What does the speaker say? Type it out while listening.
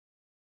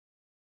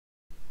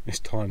it's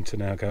time to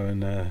now go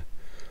and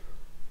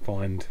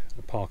find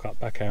a park up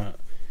back out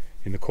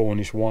in the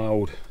Cornish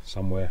wild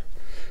somewhere.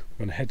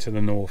 We're going to head to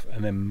the north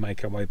and then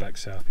make our way back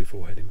south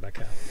before heading back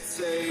out.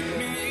 Take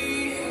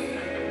me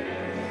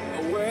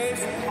away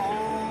from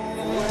home,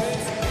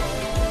 away from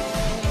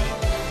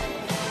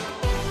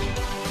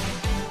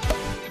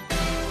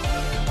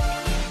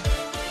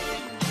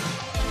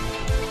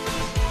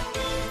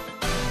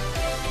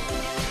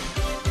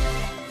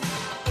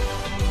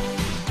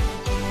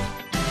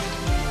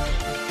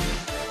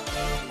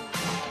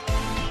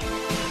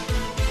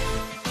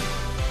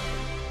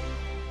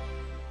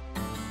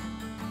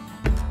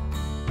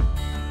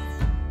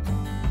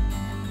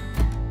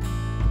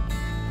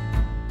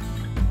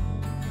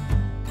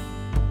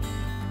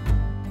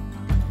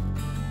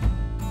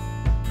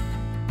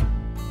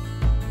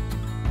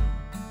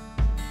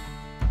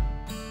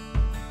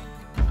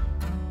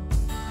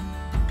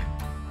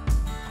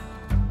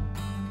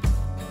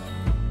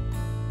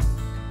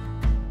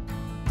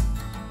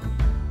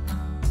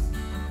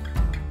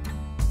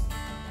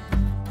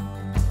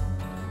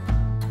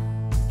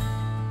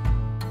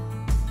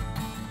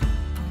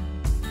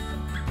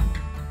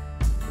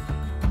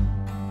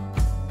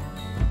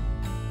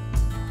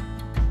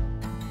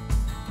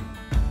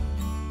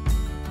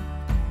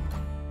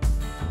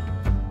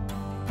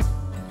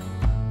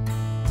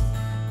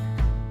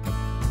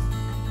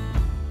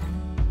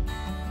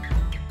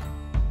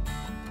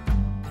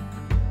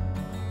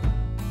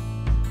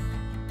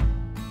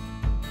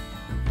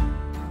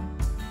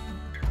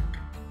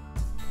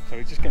So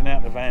we're just getting out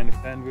of the van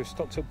and we've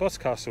stopped at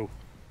Boscastle.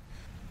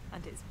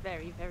 And it's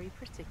very, very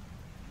pretty.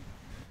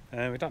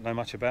 We don't know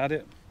much about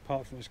it,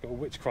 apart from it's got a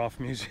witchcraft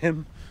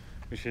museum,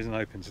 which isn't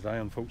open today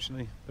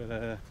unfortunately,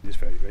 but it's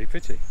very, very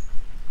pretty.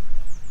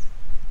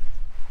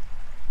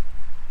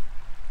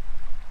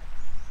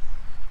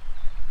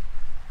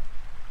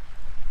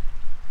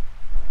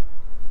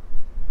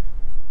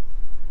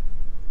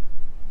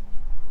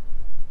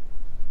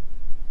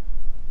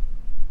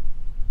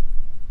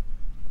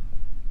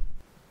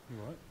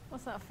 Right.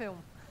 What's that film?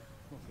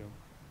 What film?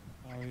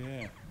 Oh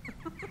yeah.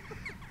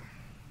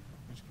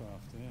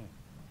 Witchcraft, yeah.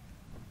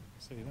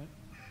 See that?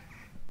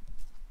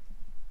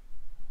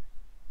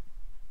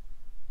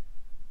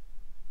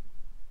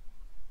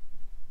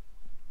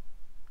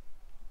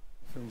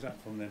 What film's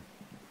that from then?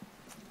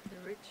 The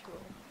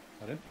Ritual.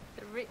 Pardon?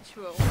 The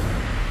Ritual.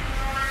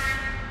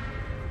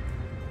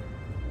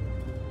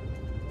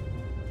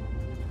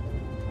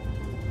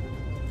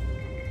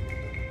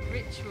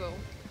 Ritual.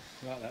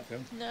 You like that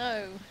film?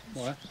 No.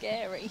 Why?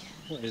 Scary.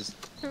 What is?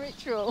 The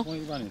Ritual. Why are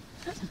you running?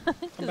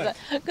 Come back.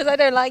 Because I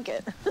don't like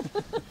it.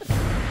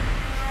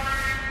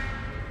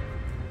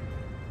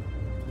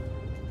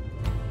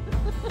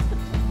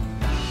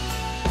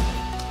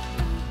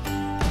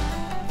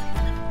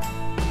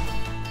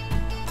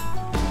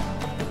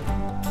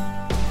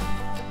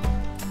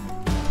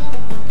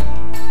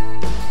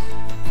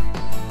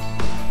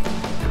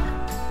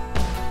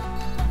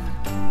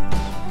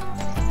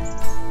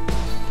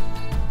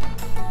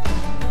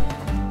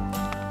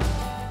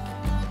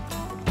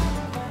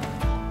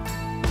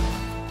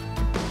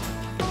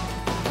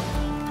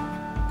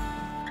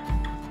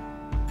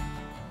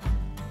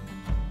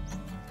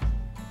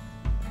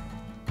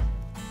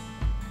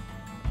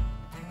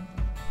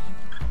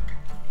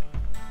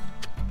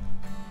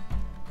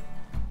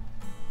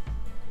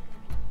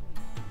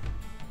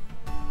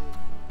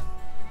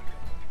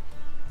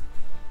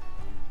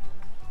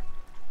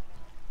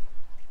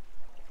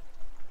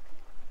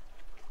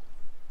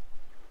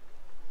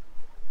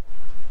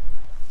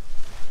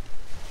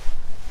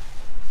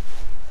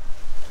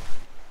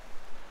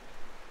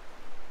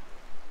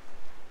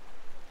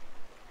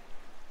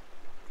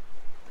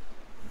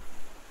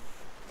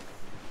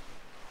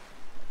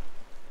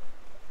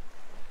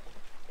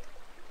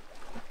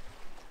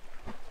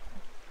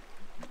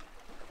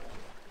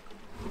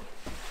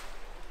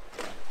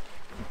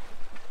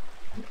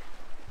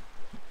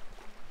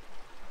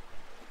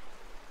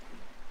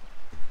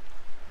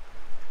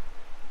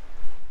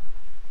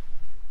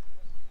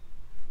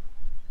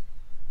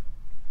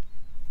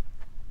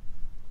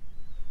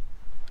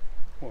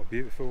 What a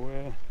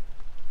beautiful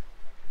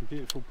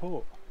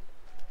port.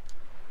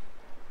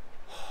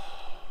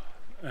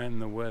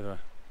 And the weather.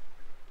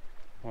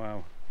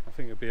 Wow, I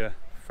think it'll be a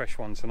fresh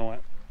one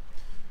tonight.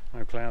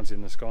 No clouds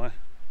in the sky.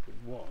 But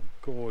what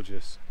a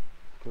gorgeous,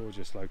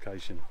 gorgeous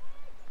location.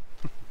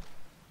 What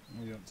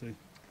are you up to?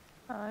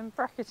 I'm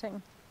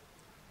bracketing.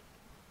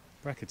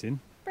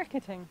 Bracketing?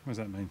 Bracketing. What does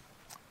that mean?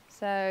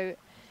 So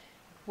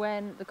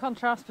when the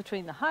contrast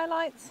between the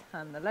highlights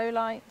and the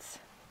lowlights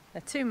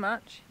are too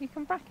much, you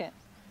can bracket.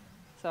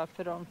 So I've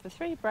put on for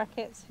 3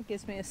 brackets. It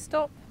gives me a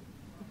stop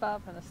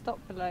above and a stop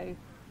below,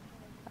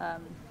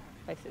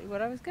 basically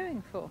what I was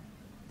going for.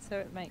 So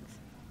it makes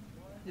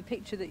the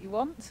picture that you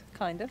want,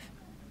 kind of.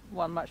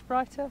 One much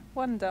brighter,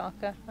 one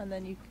darker, and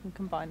then you can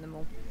combine them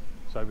all.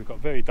 So we've got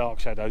very dark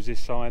shadows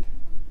this side,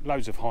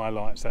 loads of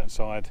highlights that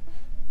side.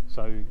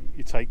 So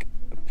you take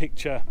a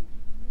picture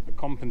that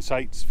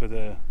compensates for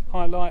the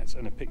highlights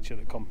and a picture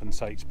that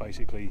compensates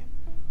basically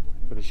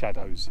for the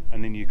shadows,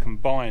 and then you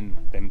combine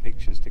them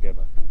pictures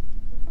together,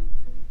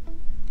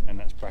 and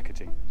that's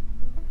bracketing.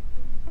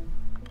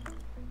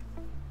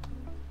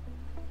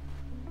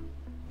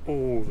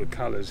 All the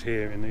colours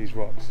here in these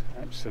rocks,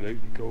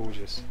 absolutely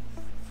gorgeous.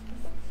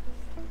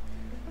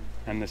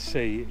 And the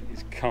sea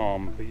is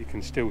calm, but you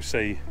can still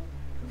see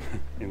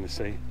in the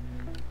sea,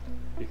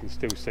 you can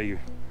still see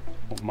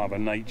what Mother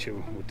Nature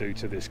will do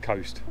to this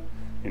coast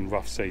in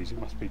rough seas.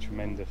 It must be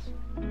tremendous.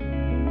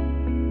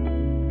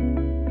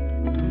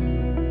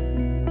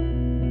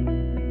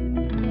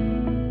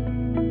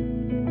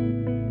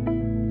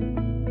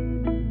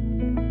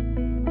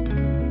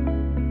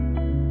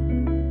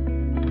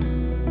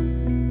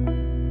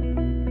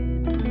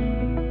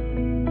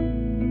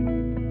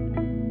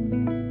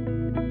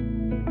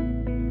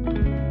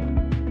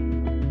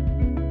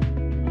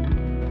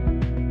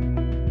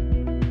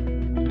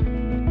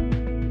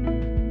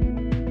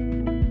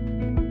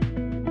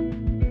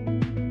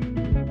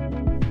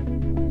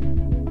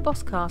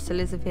 Boscastle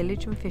is a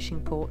village and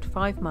fishing port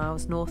 5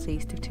 miles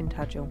northeast of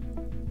Tintagel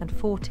and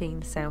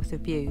 14 south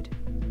of Bude.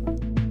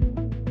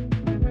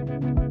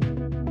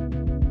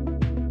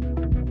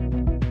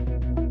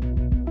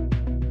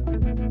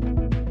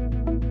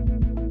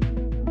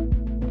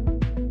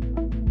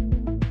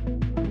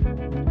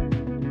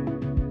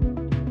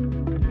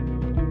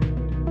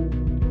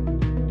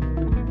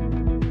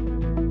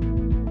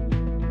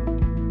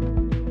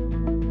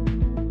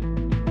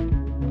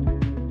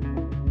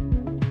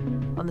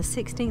 On the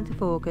 16th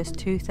of August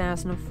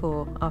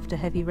 2004, after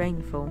heavy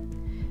rainfall,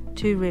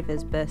 2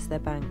 rivers burst their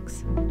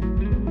banks.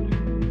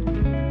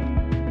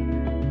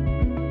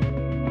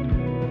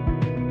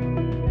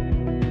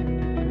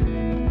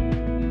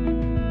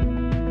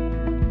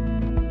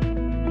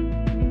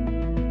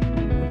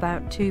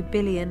 About 2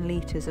 billion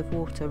litres of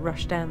water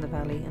rushed down the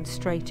valley and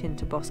straight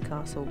into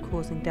Boscastle,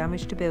 causing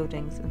damage to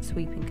buildings and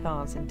sweeping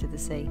cars into the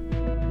sea.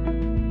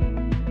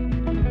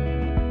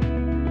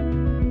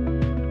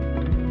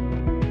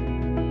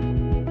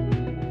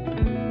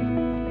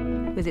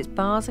 With its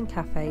bars and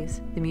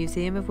cafes, the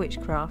Museum of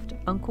Witchcraft,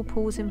 Uncle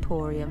Paul's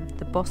Emporium,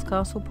 the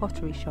Boscastle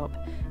Pottery Shop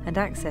and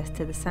access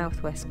to the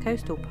southwest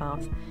coastal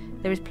path,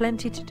 there is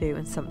plenty to do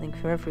and something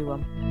for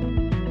everyone.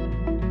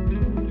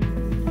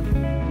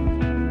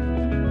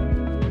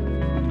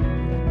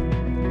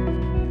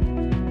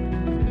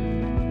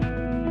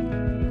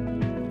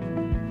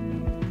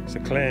 So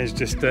Claire's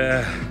just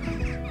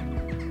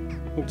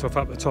walked off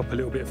up the top a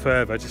little bit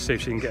further to see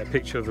if she can get a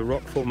picture of the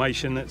rock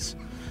formation that's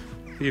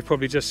you've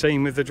probably just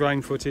seen with the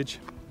drone footage.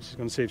 She's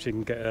going to see if she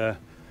can get a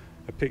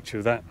picture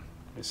of that.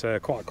 It's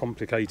quite a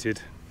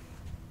complicated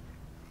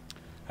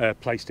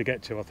place to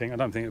get to, I think. I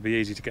don't think it'll be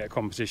easy to get a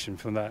composition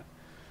from that.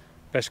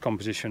 Best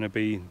composition would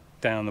be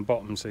down the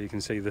bottom so you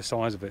can see the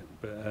size of it.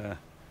 But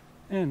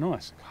yeah,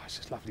 nice. God, it's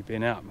just lovely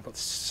being out. We've got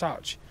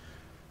such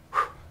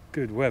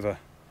good weather.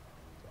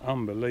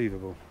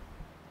 Unbelievable.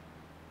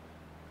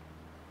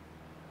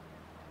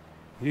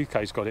 The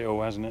UK's got it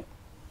all, hasn't it?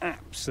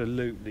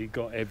 Absolutely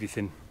got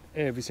everything.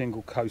 Every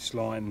single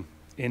coastline,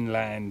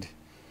 inland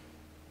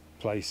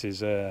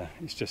places,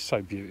 it's just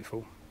so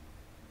beautiful.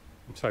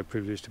 I'm so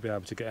privileged to be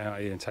able to get out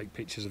here and take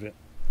pictures of it.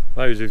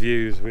 Those of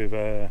you with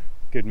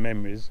good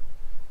memories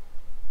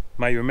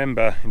may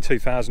remember in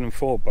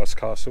 2004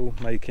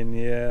 Boscastle making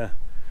the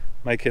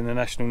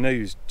national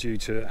news due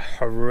to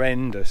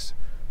horrendous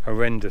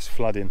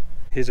flooding.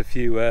 Here's a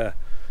few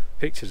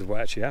pictures of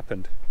what actually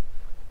happened.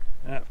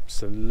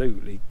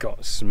 Absolutely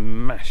got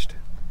smashed,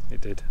 it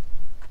did.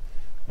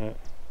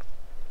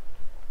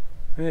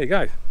 There you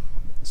go.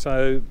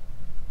 So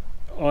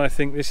I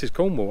think this is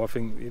Cornwall. I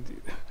think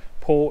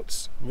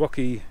ports,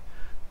 rocky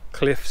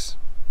cliffs.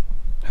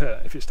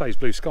 If it stays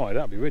blue sky,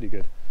 that'd be really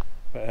good.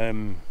 But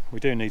we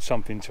do need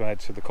something to add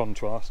to the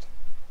contrast.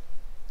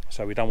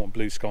 So we don't want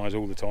blue skies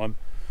all the time.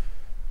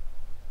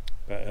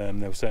 But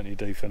they'll certainly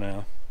do for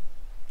now.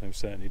 They'll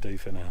certainly do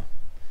for now.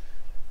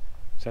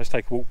 So let's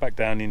take a walk back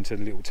down into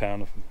the little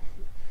town.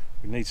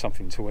 We need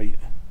something to eat.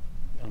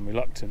 I'm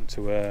reluctant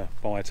to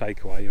buy a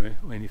takeaway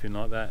or anything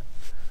like that,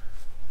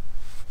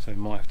 so we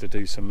might have to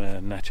do some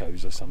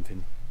nachos or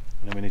something,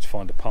 and then we need to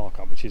find a park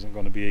up, which isn't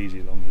going to be easy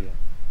along here,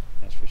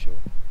 that's for sure.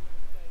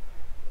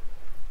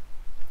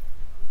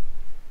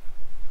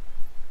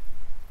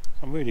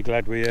 I'm really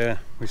glad we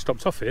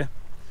stopped off here.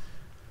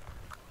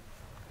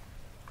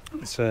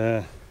 It's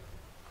a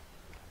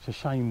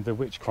shame the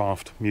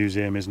Witchcraft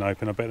Museum isn't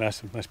open. I bet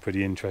that's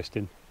pretty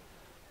interesting.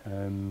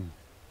 But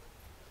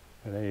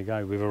there you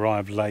go, we've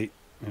arrived late.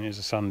 And it's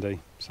a Sunday,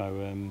 so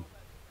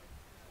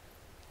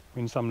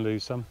win some,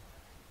 lose some.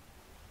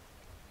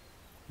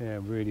 Yeah,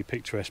 really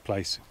picturesque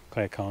place.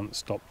 Claire can't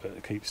stop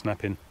but keep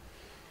snapping.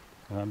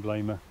 I don't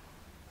blame her.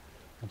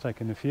 I'm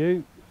taking a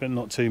few, but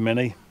not too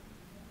many.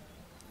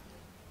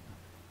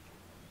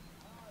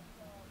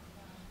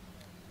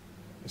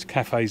 There's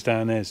cafes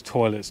down there, there's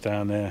toilets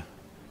down there,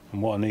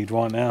 and what I need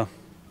right now,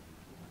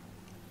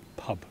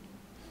 pub.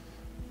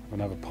 I'm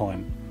gonna have a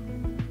pint.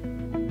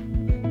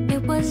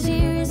 It was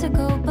years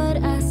ago, but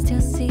I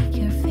still see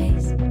your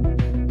face.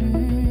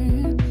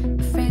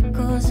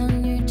 Freckles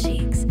on your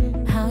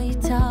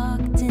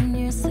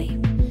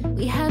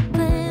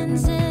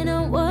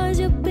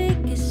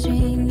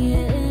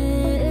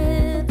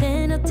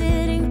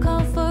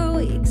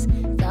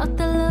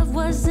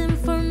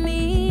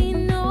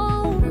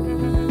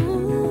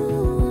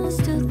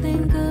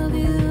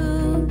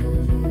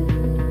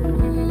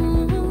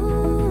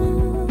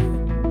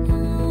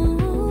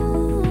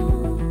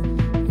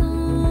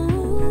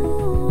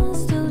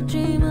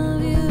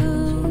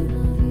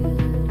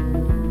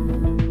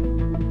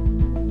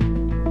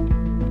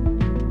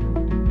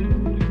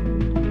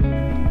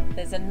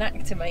there's a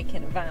knack to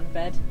making a van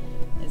bed.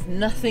 There's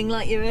nothing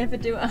like you ever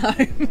do at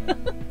home.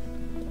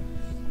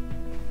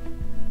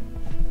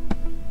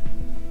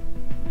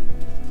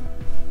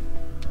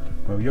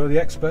 Well, you're the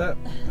expert.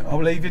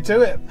 I'll leave you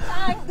to it.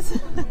 Thanks.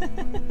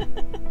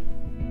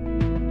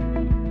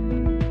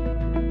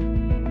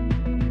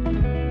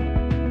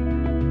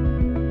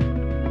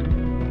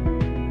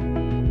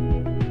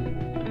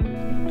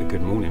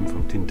 Good morning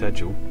from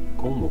Tintagel,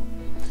 Cornwall.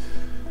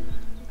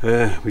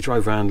 We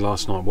drove around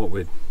last night.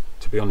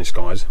 To be honest,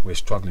 guys, we're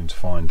struggling to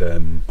find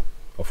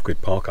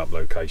off-grid park-up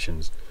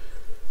locations.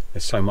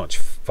 There's so much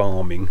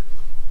farming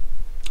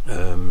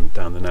down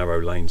the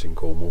narrow lanes in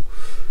Cornwall,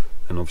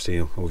 and obviously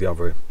all the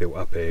other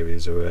built-up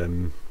areas are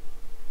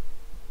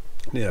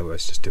well,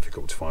 it's just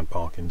difficult to find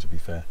parking, to be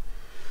fair.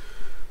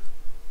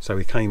 So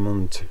we came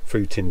on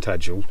through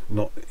Tintagel,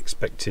 not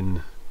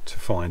expecting to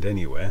find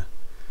anywhere.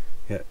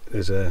 Yeah,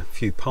 there's a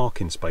few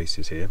parking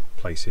spaces here,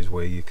 places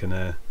where you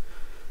can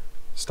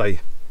stay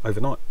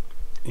overnight.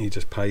 You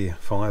just pay a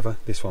 £5.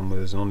 This one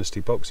was an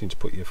honesty box. You just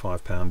put your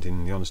 £5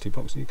 in the honesty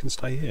box and you can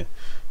stay here.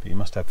 But you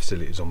must have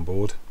facilities on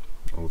board,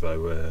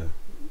 although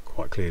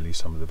quite clearly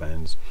some of the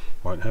vans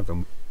won't have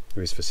them.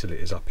 There is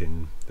facilities up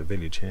in the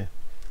village here.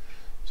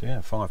 So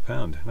yeah,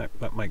 £5.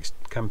 That makes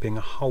camping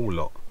a whole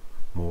lot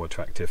more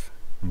attractive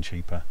and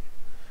cheaper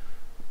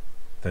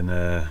than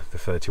the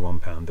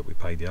 £31 that we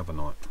paid the other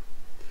night.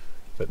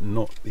 But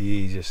not the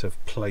easiest of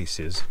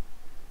places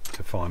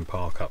to find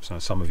park-ups. Now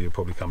some of you will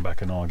probably come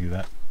back and argue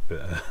that,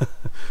 but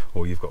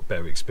or you've got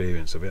better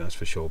experience of it, that's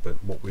for sure,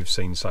 but what we've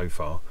seen so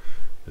far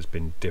has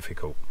been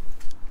difficult.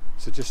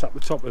 So just up the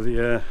top of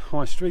the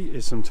high street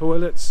is some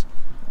toilets.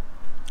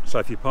 So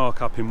if you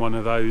park up in one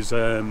of those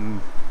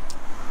 £5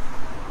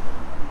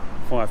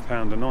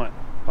 a night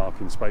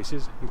parking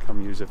spaces, you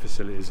come use the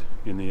facilities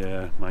in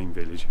the main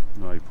village,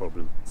 no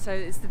problem. So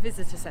it's the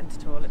visitor centre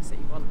toilets that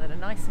you want that are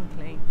nice and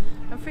clean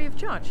and free of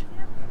charge.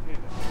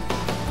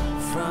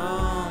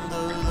 From the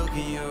look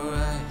in your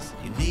eyes,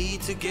 you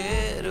need to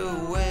get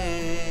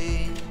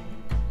away.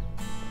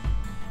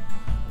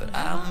 But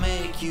I'll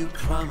make you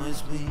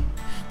promise me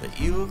that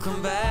you'll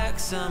come back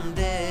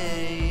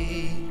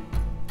someday.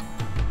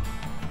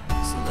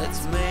 So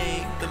let's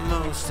make the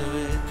most of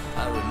it.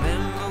 I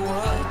remember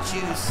what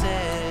you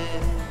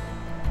said.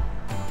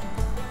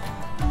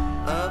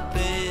 Up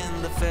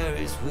in the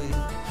Ferris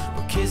wheel,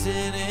 we're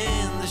kissing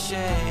in the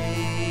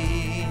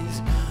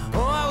shades.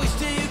 Oh, I wish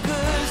that you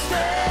could stay.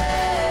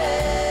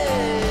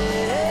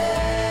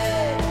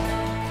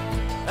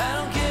 I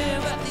don't care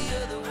about the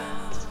other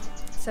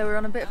one. So we're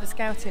on a bit of a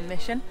scouting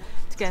mission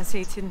to go and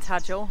see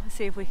Tintagel,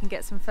 see if we can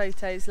get some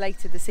photos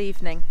later this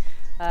evening.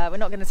 We're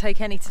not going to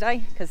take any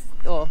today,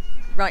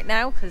 right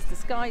now, because the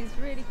sky is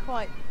really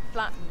quite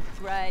flat and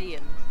grey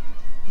and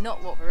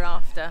not what we're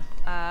after.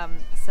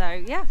 So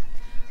yeah,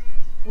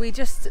 we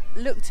just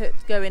looked at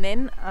going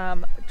in,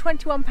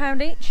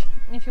 £21 each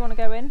if you want to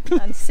go in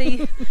and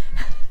see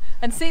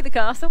and see the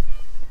castle.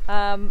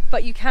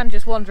 But you can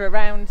just wander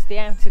around the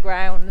outer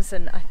grounds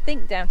and I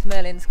think down to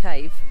Merlin's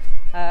Cave,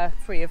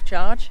 free of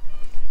charge.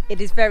 It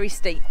is very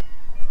steep,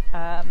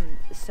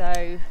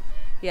 so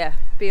yeah,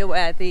 be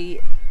aware the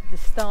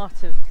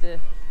start of the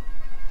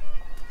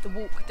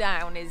walk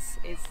down is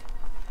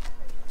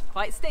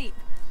quite steep.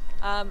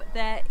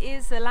 There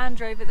is a Land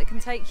Rover that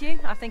can take you.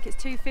 I think it's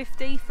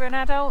 £250 for an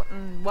adult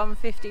and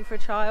 £150 for a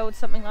child,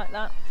 something like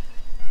that.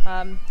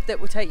 That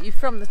will take you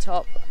from the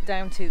top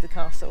down to the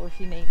castle if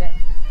you need it.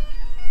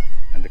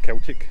 And a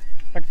Celtic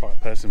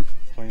bagpipe person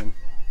playing.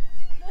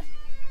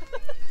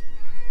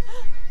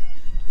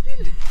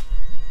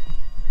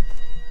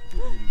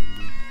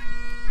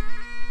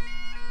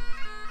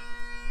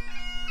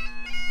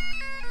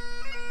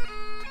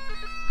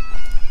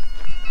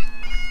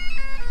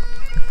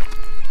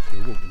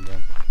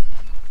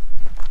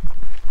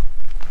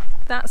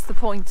 That's the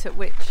point at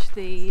which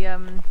the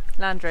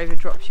Land Rover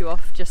drops you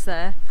off, just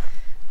there,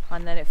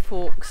 and then it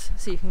forks,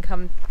 so you can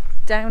come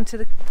down to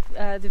the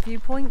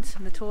viewpoint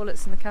and the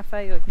toilets and the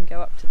cafe, or you can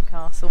go up to the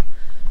castle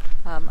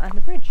and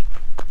the bridge.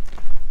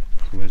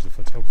 So where's the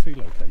photography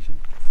location?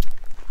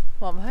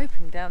 Well, I'm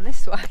hoping down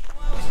this way.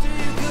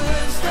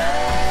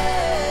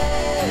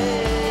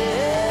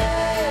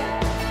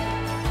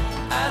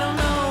 I don't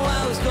know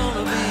how it's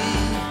gonna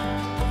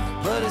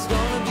be, but it's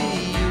gonna be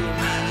you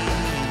and me.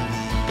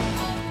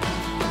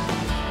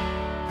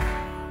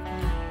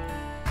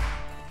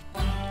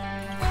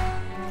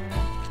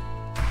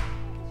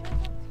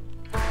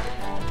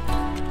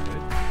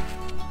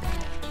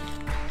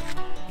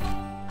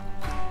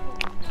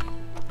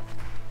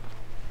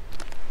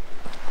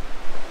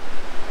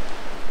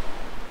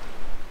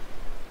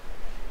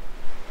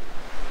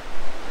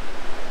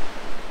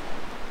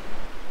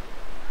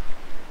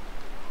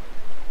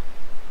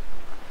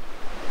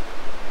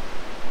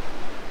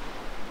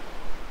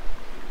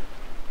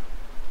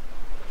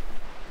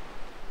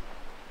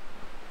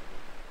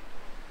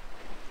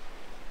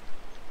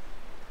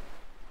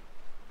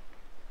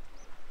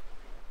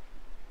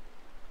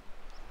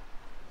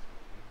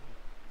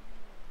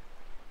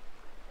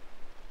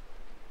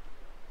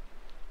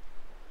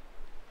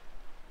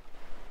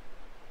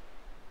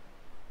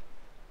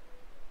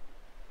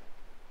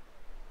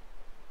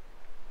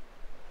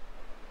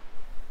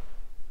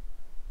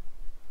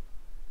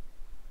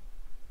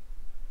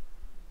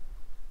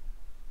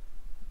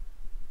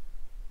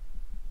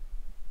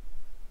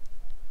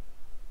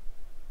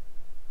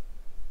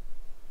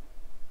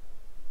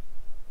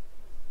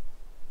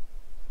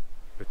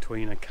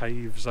 between a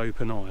cave's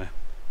open eye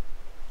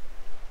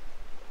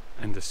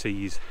and the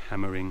sea's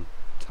hammering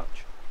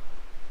touch.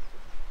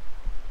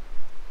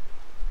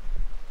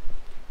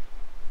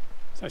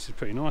 So this is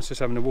pretty nice,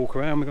 just having a walk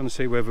around. We're going to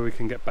see whether we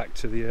can get back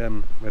to the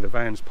where the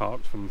van's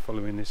parked from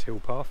following this hill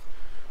path.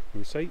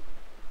 We'll see.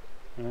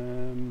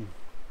 And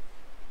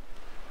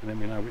then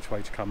we know which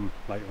way to come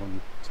later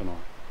on tonight.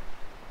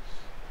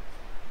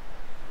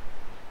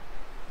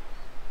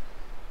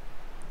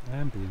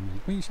 Ambient.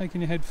 What are you shaking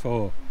your head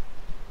for?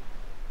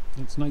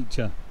 It's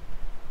nature.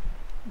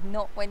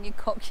 Not when you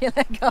cock your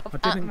leg up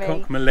at me. I didn't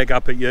cock my leg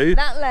up at you.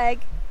 That leg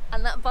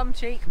and that bum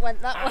cheek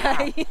went that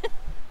way.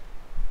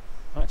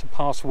 I had to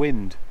pass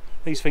wind.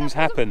 These things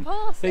happen.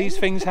 These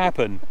things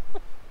happen.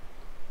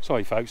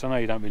 Sorry folks, I know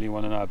you don't really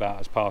want to know about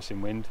us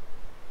passing wind.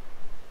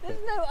 There's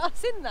no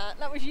us in that.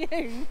 That was you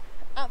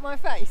at my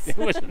face. It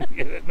wasn't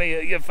me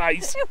at your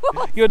face. It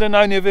was. You'd have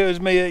known if it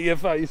was me at your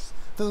face.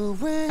 The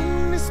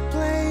wind is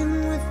playing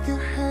with your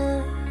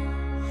hair.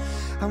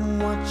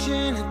 I'm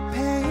watching it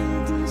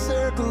painting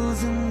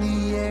circles in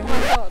the air.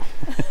 Oh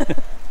my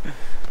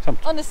God.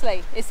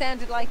 Honestly, it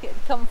sounded like it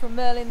had come from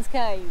Merlin's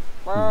cave.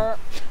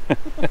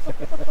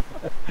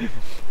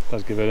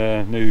 Does give it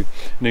a new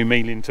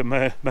meaning to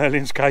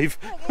Merlin's cave.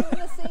 Look, even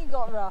the sea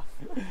got rough.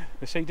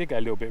 The sea did get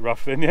a little bit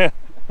rough then, yeah.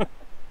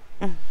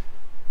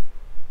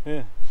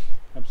 Yeah,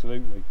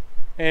 absolutely.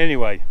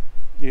 Anyway,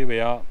 here we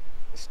are,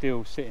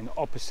 still sitting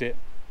opposite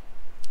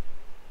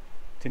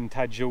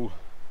Tintagel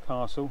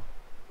Castle.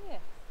 Yeah.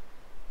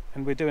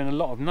 And we're doing a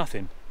lot of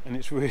nothing, and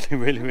it's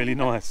really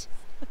nice.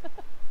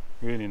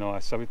 Really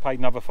nice. So we paid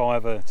another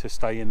 £5 to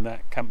stay in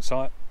that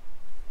campsite.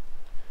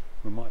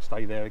 We might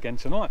stay there again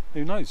tonight,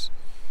 who knows?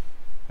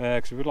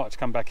 Because we would like to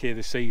come back here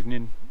this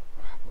evening.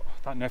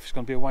 I don't know if it's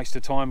going to be a waste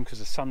of time because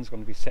the sun's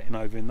going to be setting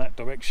over in that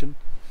direction.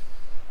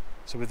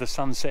 So with the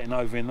sun setting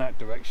over in that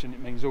direction, it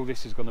means all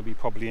this is going to be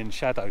probably in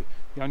shadow.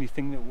 The only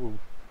thing that will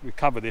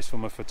recover this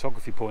from a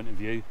photography point of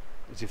view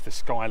is if the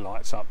sky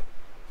lights up.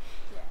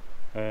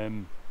 Yeah.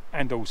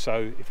 And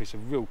also if it's a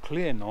real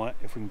clear night,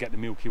 if we can get the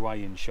Milky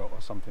Way in shot or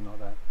something like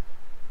that.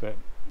 But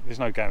there's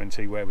no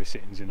guarantee where we're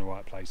sitting is in the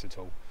right place at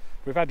all.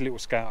 We've had a little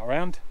scout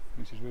around,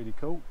 which is really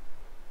cool.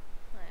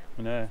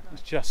 And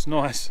it's just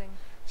nice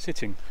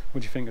sitting.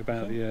 What do you think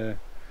about the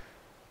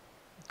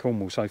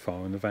Cornwall so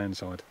far on the van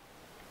side?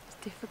 It's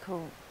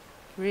difficult,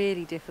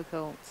 really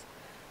difficult.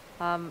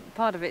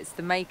 Part of it's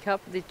the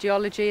makeup, the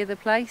geology of the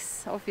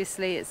place.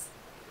 Obviously it's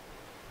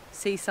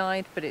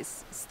seaside, but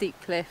it's steep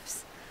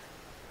cliffs,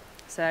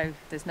 so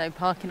there's no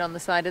parking on the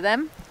side of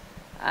them.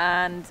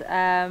 And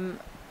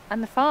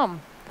the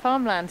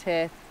farmland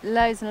here,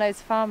 loads and loads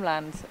of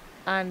farmland,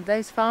 and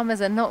those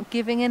farmers are not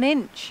giving an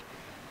inch.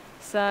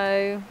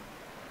 So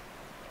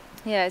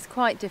yeah, it's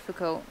quite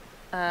difficult.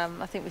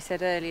 I think we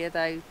said earlier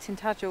though,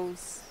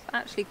 Tintagel's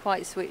actually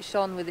quite switched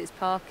on with its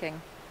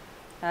parking.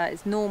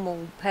 Its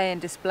normal pay and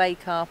display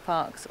car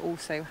parks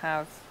also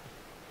have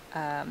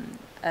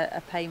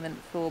a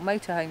payment for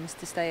motorhomes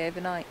to stay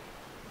overnight,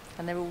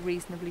 and they're all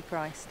reasonably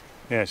priced.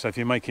 Yeah, so if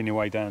you're making your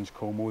way down to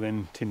Cornwall,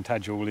 then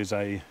Tintagel is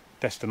a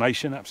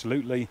destination,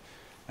 absolutely.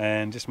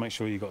 And just make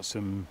sure you've got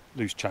some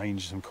loose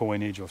change, some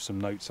coinage or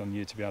some notes on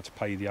you to be able to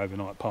pay the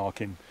overnight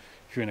parking.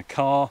 If you're in a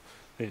car,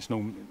 it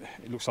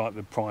looks like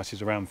the price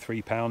is around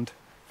 £3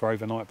 for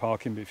overnight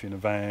parking, but if you're in a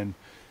van,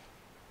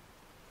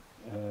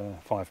 £5.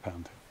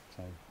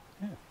 So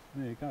yeah,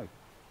 there you go.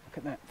 Look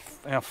at that,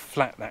 how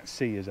flat that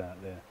sea is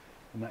out there,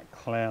 and that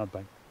cloud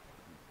bank,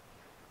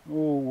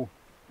 all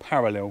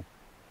parallel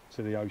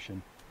to the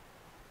ocean.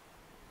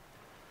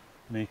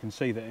 And you can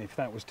see that if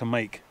that was to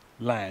make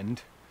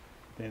land,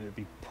 then it would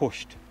be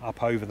pushed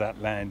up over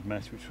that land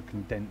mass, which would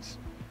condense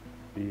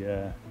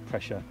the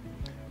pressure,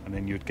 and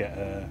then you'd get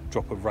a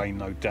drop of rain,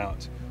 no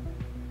doubt.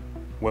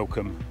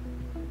 Welcome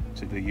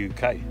to the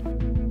UK.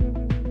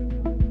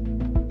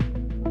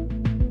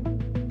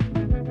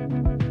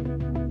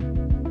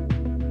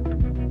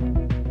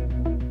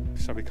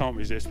 So we can't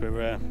resist, we're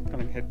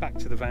going to head back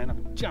to the van. I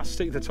can just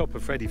see the top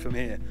of Freddie from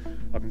here.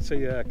 I can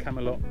see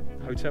Camelot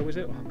Hotel, is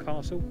it? Or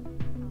Castle?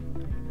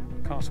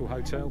 Castle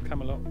Hotel,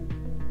 Camelot,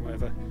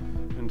 whatever.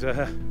 And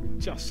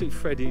just see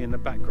Freddie in the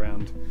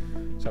background.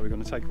 So we're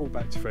going to take it all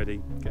back to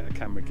Freddie, get a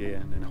camera gear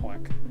and then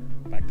hike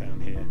back down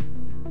here.